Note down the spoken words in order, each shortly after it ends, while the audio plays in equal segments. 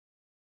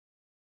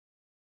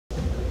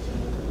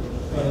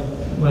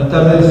Buenas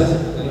tardes,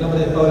 mi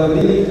nombre es Pablo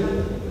Grilli.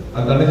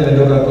 Actualmente me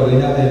toca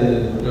coordinar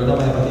el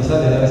programa de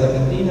pastizales de aves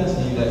argentinas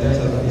y la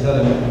alianza de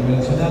pastizales a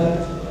nivel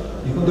nacional.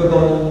 Y junto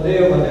con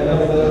Leo, con el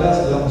ámbito de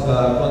clase, le vamos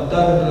a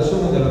contar un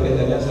resumen de lo que es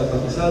la alianza de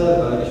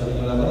pastizales para aquellos que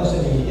no la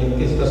conocen y en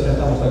qué situación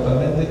estamos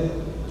actualmente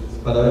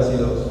para ver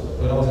si los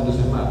logramos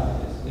entusiasmar.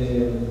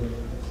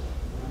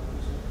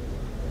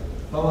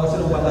 Vamos a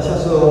hacer un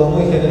pantallazo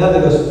muy general de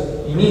los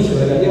inicios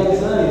de la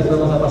alianza y después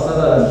vamos a pasar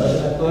a la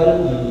situación actual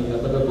y al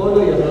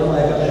protocolo y al programa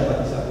de carne de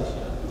pastizales.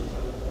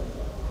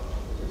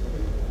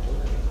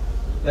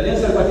 La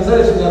Alianza del Pastizal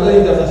es una red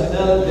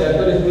internacional de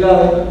actores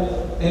clave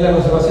en la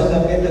conservación de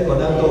ambientes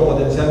con alto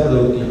potencial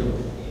productivo.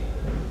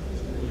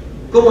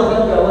 ¿Cómo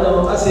arranca?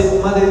 Bueno, hace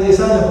más de 10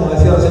 años, como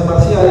decía recién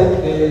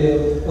Marcial,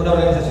 una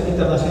organización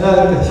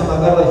internacional que se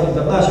llama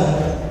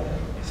ARGENCARNE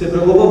se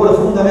preocupó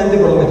profundamente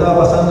por lo que estaba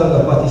pasando en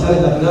los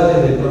pastizales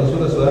naturales del cono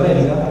sur de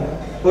Sudamérica,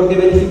 porque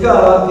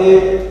verificaba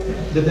que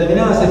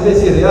determinadas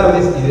especies de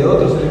aves y de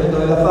otros elementos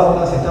de la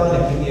fauna se estaban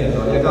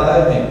extinguiendo, había cada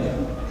vez menos.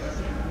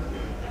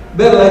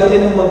 BirdLife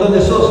tiene un montón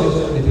de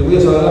socios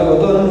distribuidos a lo largo de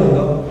todo el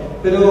mundo,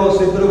 pero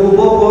se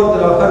preocupó por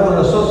trabajar con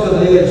los socios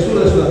del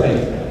sur de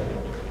Sudamérica.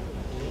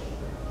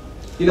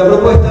 Y la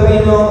propuesta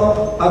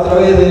vino a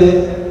través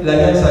de la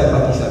Alianza del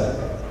Pastizal,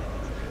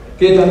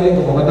 que también,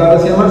 como contaba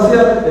recién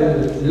Marcial,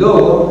 el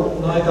logo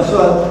no es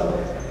casual.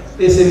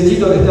 Ese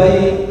bichito que está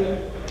ahí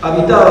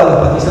habitaba los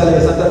pastizales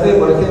de Santa Fe,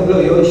 por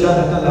ejemplo, y hoy ya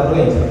no está en la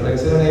provincia, para que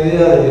se den una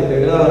idea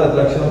del grado de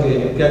atracción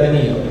que ha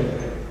tenido.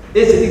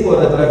 Ese tipo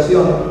de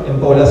atracción en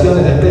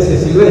poblaciones de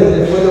especies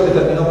silvestres fue lo que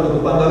terminó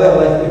preocupando a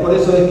BirdLife, y por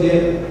eso es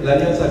que la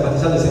Alianza del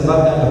Pastizal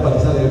desembarca en los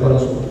pastizales del Cono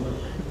Sur.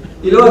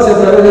 Y lo hace a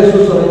través de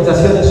sus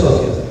organizaciones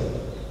socias.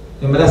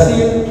 En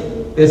Brasil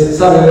es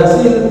SABE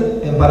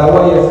Brasil, en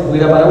Paraguay es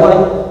Huira Paraguay,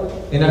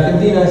 en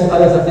Argentina es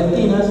Aves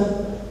Argentinas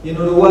y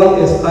en Uruguay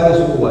es Aves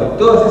Uruguay.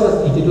 Todas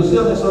esas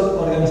instituciones son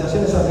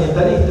organizaciones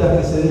ambientalistas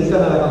que se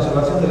dedican a la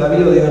conservación de la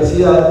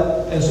biodiversidad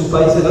en sus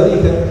países de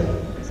origen.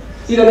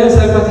 Y la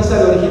Alianza del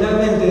Pastizal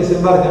originalmente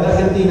desembarca en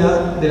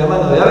Argentina de la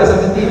mano de Aves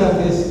Argentinas,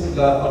 que es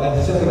la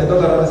organización que me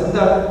toca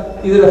representar,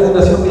 y de la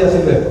Fundación Vida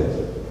Silvestre,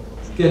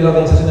 que es la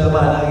organización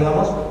hermana,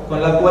 digamos,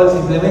 con la cual se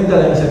implementa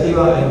la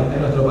iniciativa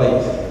en nuestro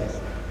país.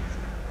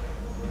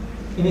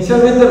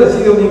 Inicialmente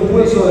recibe un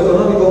impulso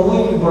económico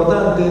muy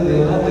importante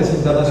de donantes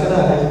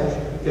internacionales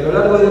que a lo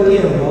largo del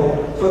tiempo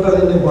fue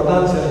perdiendo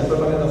importancia y fue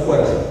perdiendo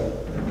fuerza.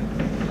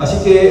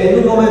 Así que en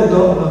un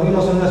momento nos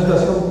vimos en una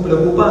situación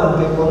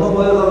preocupante por no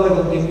poder darle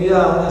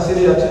continuidad a una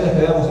serie de acciones que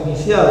habíamos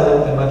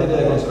iniciado en materia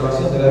de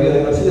conservación de la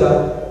biodiversidad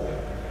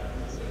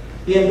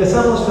y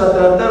empezamos a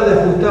tratar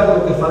de ajustar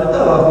lo que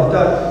faltaba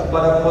ajustar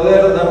para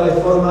poder darle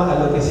forma a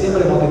lo que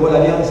siempre motivó la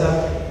alianza,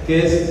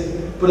 que es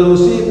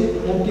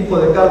producir un tipo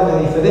de carne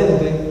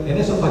diferente en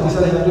esos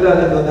pastizales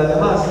naturales donde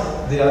además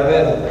de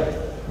haber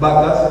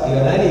vacas y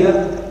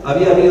ganadería,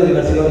 había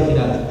biodiversidad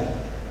original.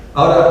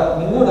 Ahora,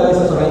 ninguna de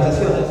esas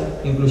organizaciones,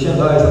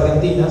 incluyendo Aves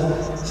Argentinas,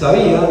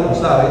 sabía o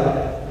sabe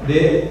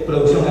de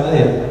producción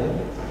ganadera.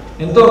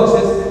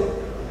 Entonces,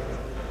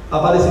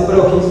 aparece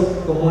Progis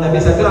como una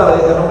pieza clave de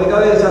este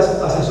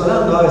rompecabezas,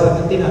 asesorando a Aves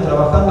Argentinas,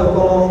 trabajando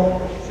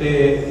como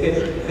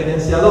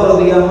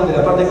gerenciador, digamos, de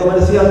la parte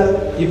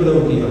comercial y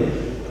productiva.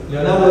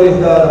 Leonardo hoy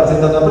está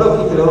representando a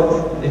Progis,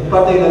 pero es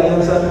parte de la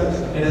alianza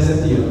en ese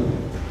sentido.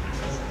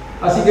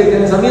 Así que el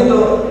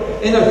financiamiento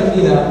en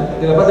Argentina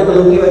de la parte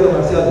productiva y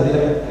comercial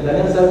de la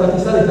Alianza del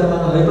Pastizal está en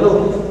manos de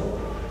Progis,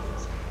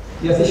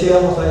 y así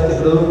llegamos a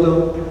este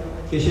producto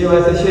que lleva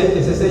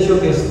ese sello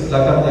que es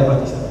la carne de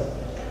pastizal.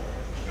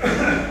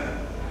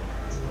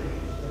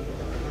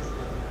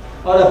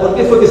 Ahora, ¿por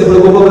qué fue que se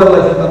preocupó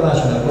BirdLife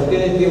International? ¿Por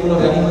qué es que un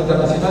organismo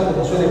internacional,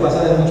 como suele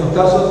pasar en muchos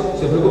casos,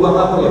 se preocupa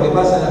más por lo que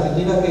pasa en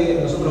Argentina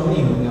que nosotros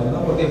mismos, digamos, ¿no?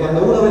 Porque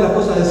cuando uno ve las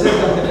cosas de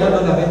cerca, en general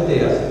no las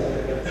venteas.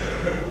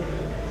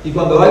 Y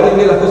cuando alguien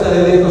ve las cosas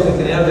de lejos, en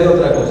general ve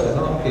otra cosa,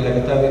 ¿no? que la que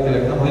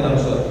estamos viendo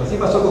nosotros. Así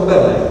pasó con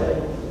BirdLife.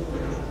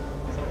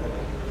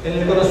 En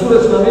el cono sur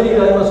de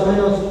Sudamérica hay más o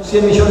menos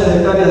 100 millones de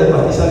hectáreas de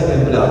pastizales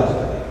templados.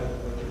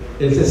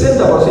 El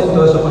 60%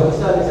 de esos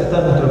pastizales está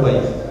en nuestro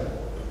país,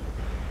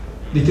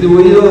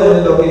 distribuido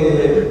en lo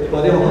que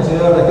podríamos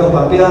considerar región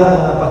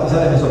pampeana,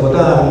 pastizales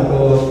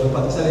mesopotámicos, los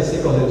pastizales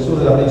secos del sur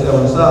de la provincia de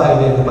Buenos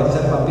Aires, los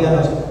pastizales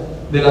pampeanos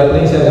de la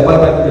provincia de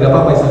La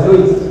Pampa y San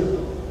Luis,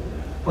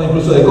 o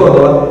incluso de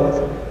Córdoba.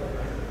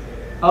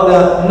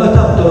 Ahora, no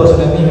están todos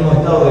en el mismo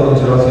estado de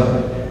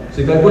conservación.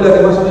 Se calcula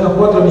que más o menos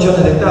 4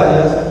 millones de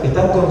hectáreas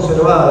están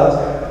conservadas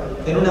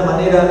en una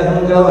manera,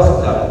 en un grado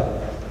aceptable.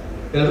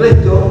 El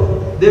resto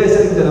debe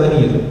ser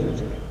intervenido,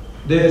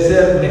 debe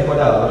ser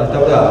mejorado,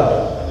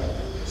 restaurado.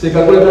 Se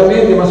calcula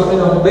también que más o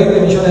menos 20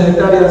 millones de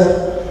hectáreas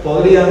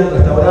podrían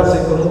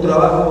restaurarse con un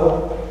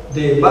trabajo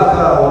de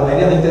baja o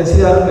mediana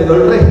intensidad, pero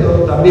el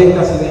resto, también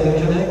casi 20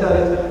 millones de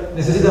hectáreas,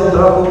 necesitan un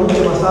trabajo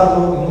mucho más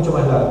arduo y mucho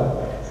más largo.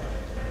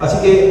 Así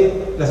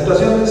que la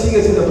situación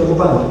sigue siendo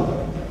preocupante.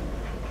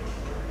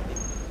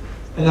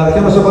 En la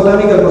región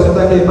mesopotámica el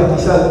porcentaje de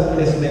pastizal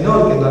es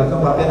menor que en la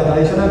región pampeana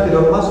tradicional,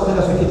 pero más o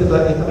menos existe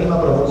esta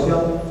misma proporción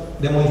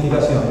de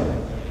modificación.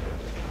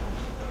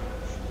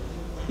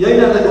 Y hay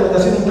una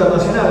recomendación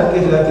internacional, que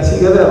es la que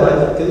sigue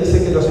Berlay, que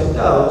dice que los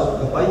estados,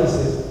 los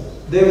países,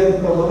 deben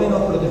por lo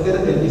menos proteger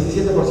el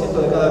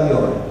 17% de cada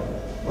bioma.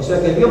 O sea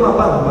que el bioma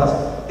Pampas,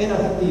 en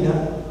Argentina,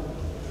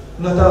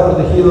 no estaba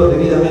protegido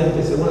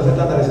debidamente según los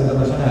estándares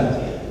internacionales.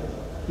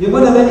 Y en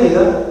buena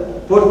medida,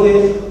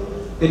 porque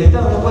el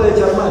Estado no puede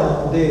echar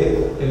mano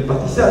del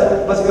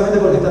pastizal, básicamente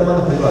porque está en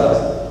manos privadas.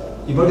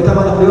 Y porque está en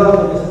manos privadas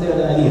porque es de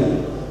ganadería.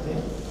 ¿Sí?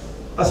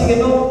 Así que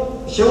no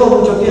llevó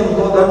mucho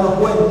tiempo darnos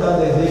cuenta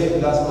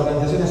desde las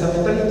organizaciones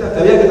ambientalistas que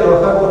había que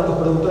trabajar con los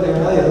productores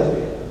ganaderos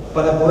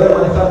para poder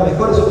manejar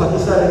mejor esos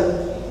pastizales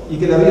y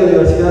que la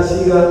biodiversidad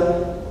siga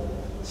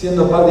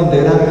siendo parte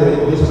integrante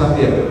de esos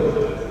ambientes.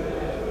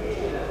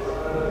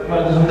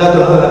 Bueno, este es un dato,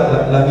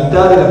 ¿no? La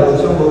mitad de la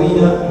producción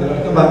bovina de la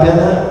región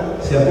pampeana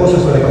se apoya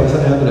sobre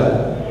pastizales naturales.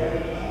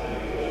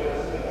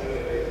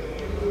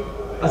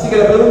 Así que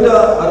la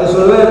pregunta a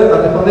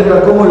responder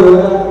era cómo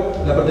lograr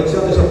la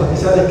protección de esos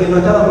pastizales que no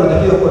estaban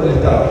protegidos por el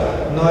Estado.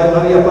 No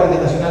había parques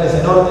nacionales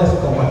enormes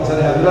con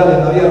pastizales naturales,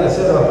 no había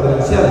reservas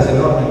provinciales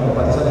enormes con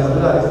pastizales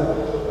naturales.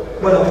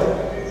 Bueno,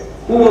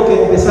 hubo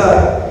que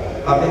empezar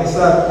a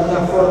pensar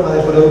una forma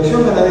de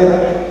producción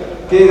ganadera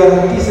que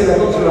garantice la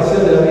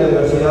conservación de la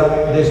biodiversidad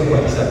de esos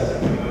pastizales.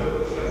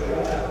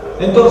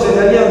 Entonces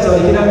la alianza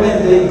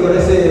originalmente, y con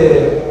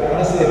ese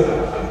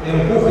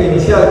empuje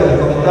inicial que les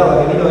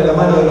comentaba, que vino de la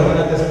mano de los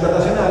donantes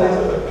internacionales,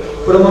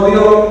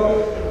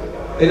 promovió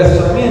el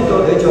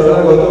asesoramiento. De hecho, a lo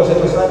largo de todos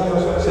estos años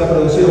se ha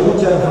producido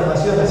mucha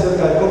información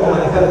acerca de cómo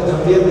manejar estos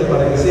ambientes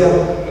para que sean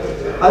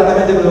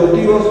altamente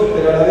productivos,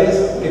 pero a la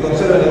vez que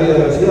conserven la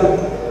biodiversidad.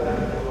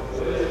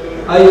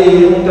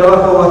 Hay un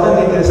trabajo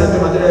bastante interesante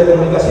en materia de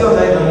comunicación,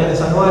 hay reuniones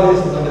anuales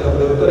donde los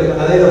productores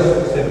ganaderos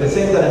se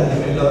presentan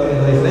en los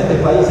diferentes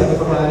países que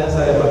forman la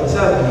alianza de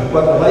pastizal, en los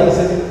 4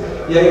 países,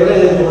 y hay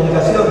redes de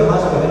comunicación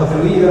más o menos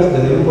fluidas,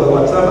 desde el grupo de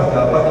WhatsApp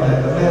hasta páginas de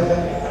internet.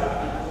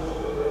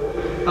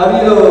 Ha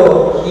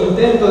habido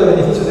intentos de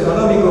beneficios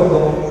económicos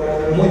con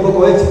muy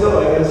poco éxito,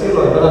 hay que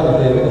decirlo,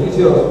 de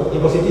beneficios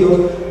impositivos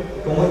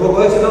con muy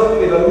poco éxito,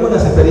 pero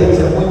algunas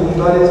experiencias muy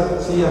puntuales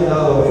sí han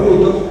dado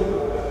frutos.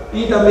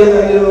 Y también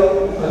ha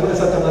habido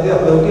algunas alternativas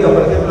productivas,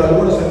 por ejemplo,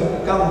 algunos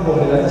campos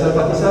de la alianza del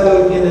pastizal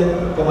hoy tienen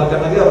como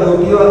alternativa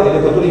productiva el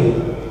ecoturismo.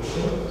 ¿Sí?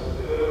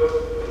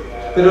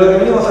 Pero lo que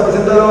venimos a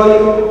presentar hoy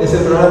es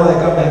el programa de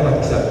carne de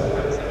pastizal,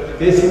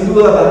 que es sin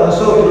duda para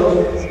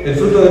nosotros el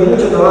fruto de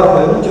mucho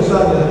trabajo, de muchos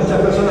años, de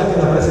muchas personas que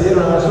nos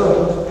precedieron a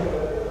nosotros,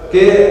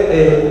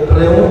 que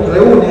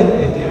reúnen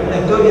una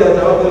historia de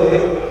trabajo de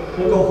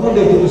un conjunto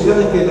de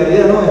instituciones que la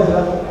idea nuestra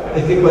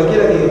es que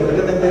cualquiera que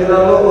pretenda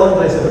integrarlo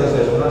honra ese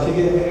proceso, ¿no? Así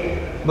que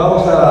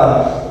vamos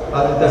a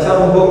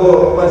detallar un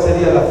poco cuál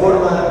sería la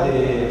forma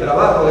de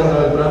trabajo dentro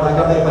del programa de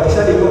carne de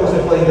pastizal y cómo se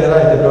puede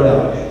integrar este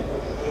programa.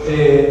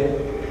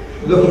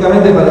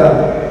 Lógicamente,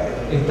 para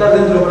estar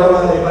dentro del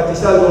programa de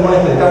pastizal como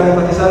este, de carne de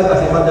pastizal,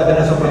 hace falta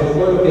tener esos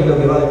protocolos, que es lo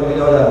que